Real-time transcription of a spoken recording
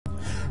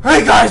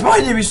Hey guys, my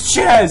name is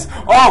Chaz.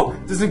 Oh,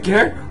 doesn't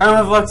care? I don't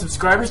have a lot of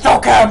subscribers.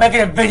 Don't care, I'm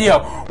making a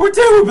video. We're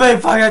playing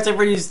Five Nights at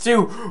Freddy's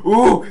 2.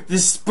 Ooh,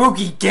 this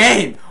spooky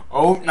game.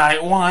 Oh,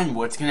 night one.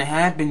 What's gonna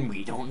happen?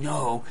 We don't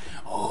know.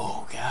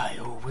 Oh god,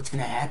 oh, what's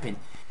gonna happen?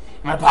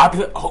 Am I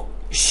popular? Oh,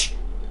 shh.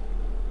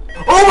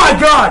 Oh my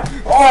god!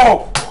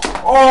 Oh!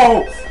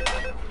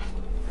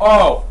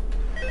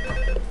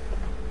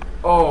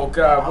 Oh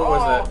god, what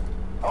was that?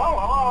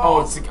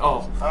 Oh,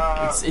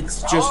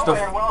 it's just the,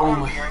 oh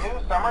my. Your new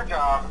summer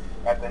job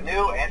at the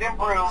new and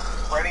improved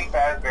Freddy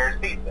Fazbear's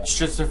Pizza. It's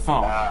just a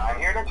phone. I'm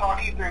here to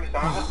talk you through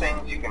some of the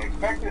things you can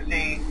expect to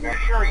see and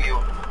assure you.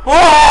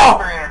 Oh!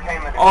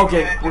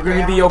 Okay, we're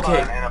gonna be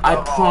okay. I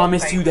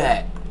promise you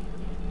that.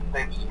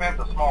 They've spent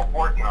a small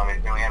fortune on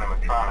these new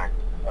animatronics.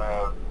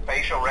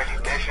 Facial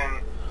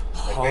recognition.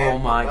 Oh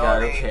my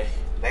god, okay.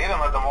 They even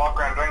let them walk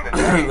around during the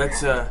day.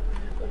 Let's, What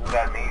does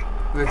that mean?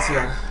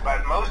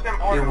 But most it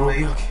will importantly,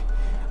 be okay.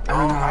 I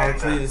don't know how to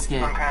play this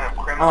game. some kind of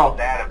criminal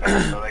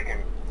database so they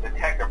can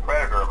detect a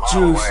predator a mile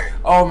Juice. away.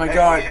 Oh my Maybe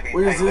god. we should be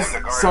What is paying this?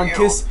 them to guard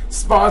Sunkiss you.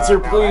 sponsor,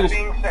 Now, please. that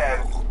being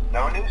said,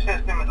 no new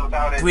system is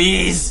without its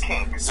Please.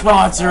 kink.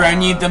 Sponsor, I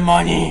need the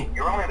money.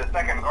 You're only the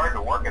second guard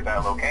to work at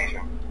that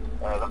location.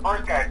 The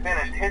first guy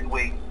finished his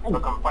week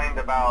but complained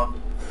about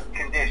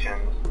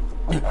conditions.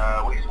 We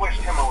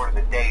switched him over to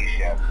the day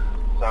shift.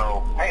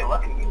 So, hey,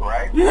 lucky you,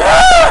 right?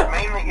 Yeah!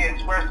 Mainly he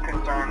expressed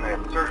concern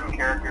that certain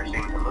characters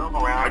seem to move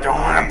around. I don't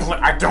want to play.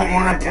 I don't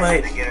want to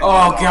play.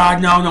 Oh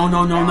god, no.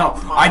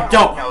 I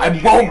don't.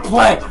 I won't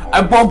play. I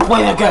won't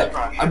play again.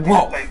 I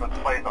won't.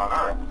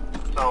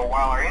 So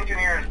while our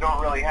engineers don't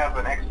really have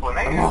an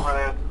explanation for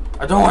this,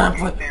 I don't want to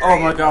play. Oh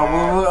my god.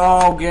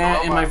 Oh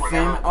god, am I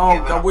famous? Oh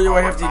god, what do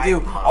I have to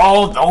do?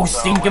 Oh, those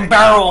stinking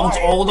barrels.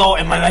 Oh no,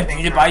 am I like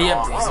PewDiePie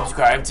yet? Please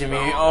subscribe to me.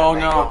 Oh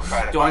no.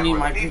 Do I need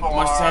my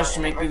mustache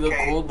to make me look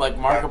cool like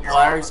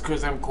Markiplier's?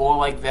 Cause I'm cool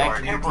like that.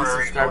 Can you please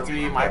subscribe to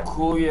me? Am I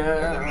cool?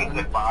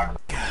 Yeah.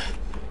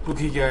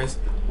 Okay guys,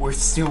 we're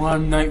still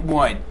on night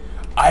one.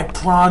 I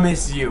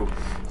promise you.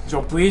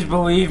 So please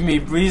believe me.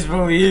 Please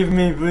believe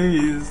me.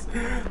 Please.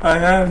 I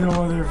have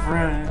no other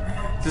friend.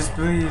 Just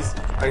please.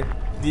 I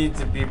need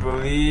to be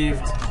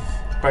believed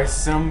by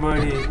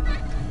somebody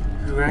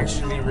who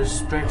actually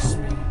respects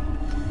me.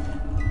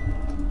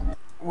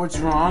 What's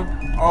wrong?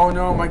 Oh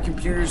no, my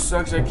computer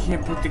sucks. I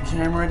can't put the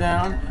camera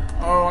down.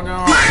 Oh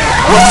no.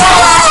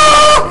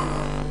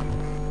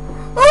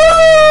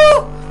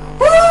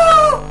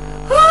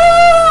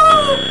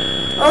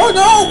 Oh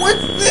no,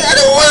 what's this? I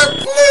don't want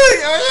to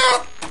play.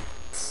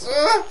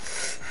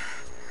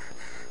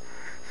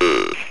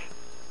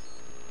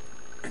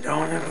 I don't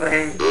want to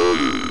play.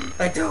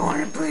 I don't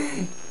want to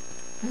play.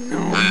 No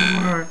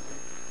more.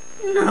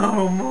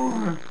 No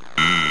more.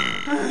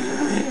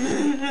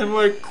 Am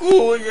I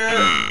cool yet?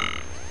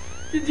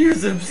 Did you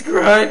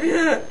subscribe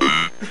yet?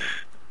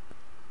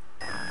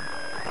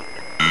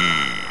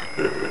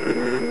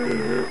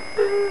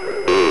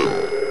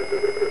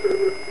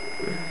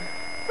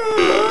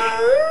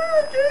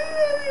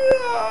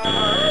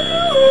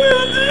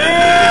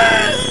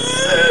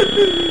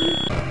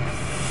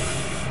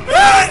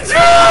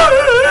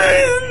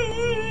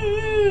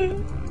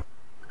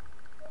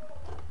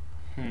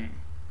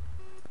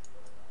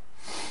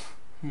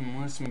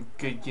 What's some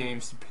good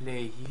games to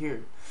play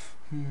here?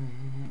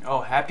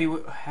 Oh, Happy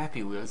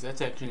Wheels. That's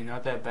actually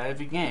not that bad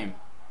of a game.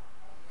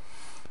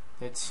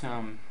 That's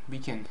we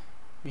can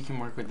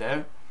work with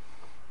that.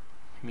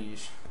 Let me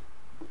just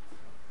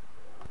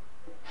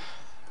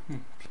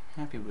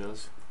Happy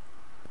Wheels.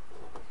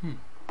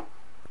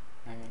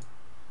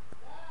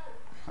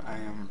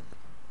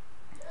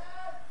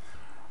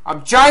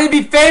 I'm trying to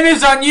be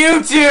famous on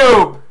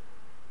YouTube.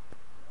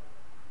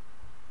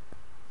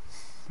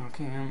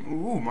 Okay,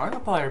 ooh,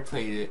 Markiplier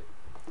played it.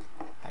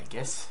 I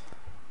guess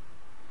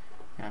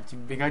I have to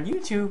be big on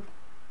YouTube.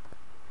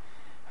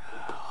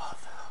 Oh,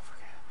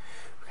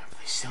 we're gonna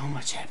play so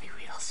much Happy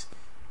Wheels.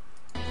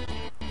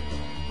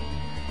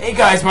 Hey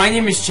guys, my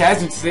name is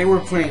Chaz, and today we're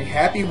playing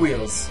Happy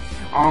Wheels.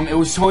 It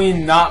was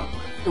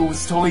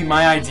totally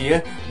my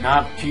idea,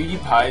 not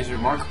PewDiePie's or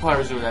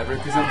Markiplier's or whatever,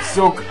 because I'm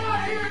so.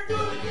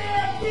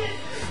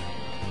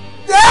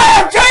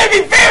 I'm trying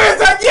to be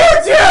famous on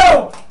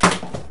YouTube.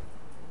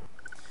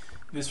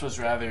 This was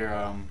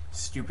rather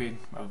stupid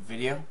of a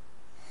video.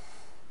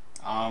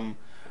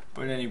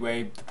 But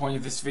anyway, the point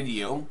of this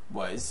video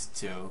was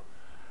to,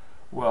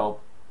 well,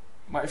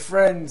 my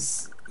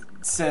friends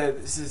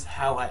said this is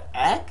how I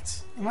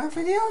act in my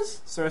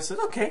videos, so I said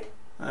okay,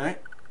 alright.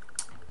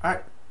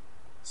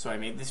 So I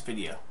made this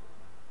video.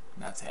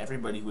 Not to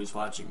everybody who is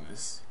watching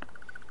this.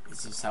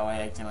 This is how I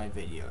act in my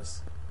videos,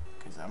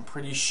 because I'm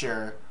pretty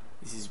sure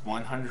this is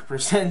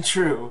 100%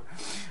 true.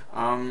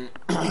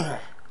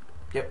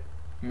 Yep.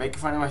 I'm making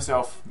fun of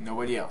myself,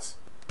 nobody else.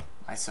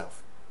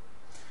 Myself.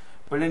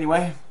 But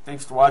anyway,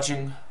 thanks for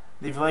watching.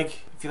 If you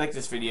like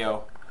this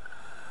video,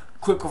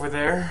 click over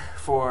there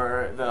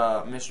for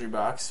the mystery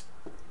box.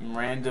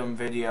 Random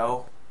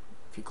video.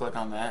 If you click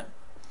on that.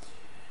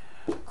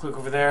 Click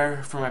over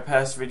there for my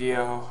past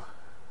video.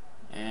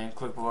 And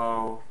click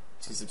below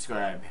to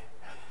subscribe.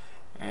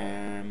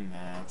 And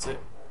that's it.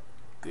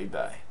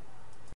 Goodbye.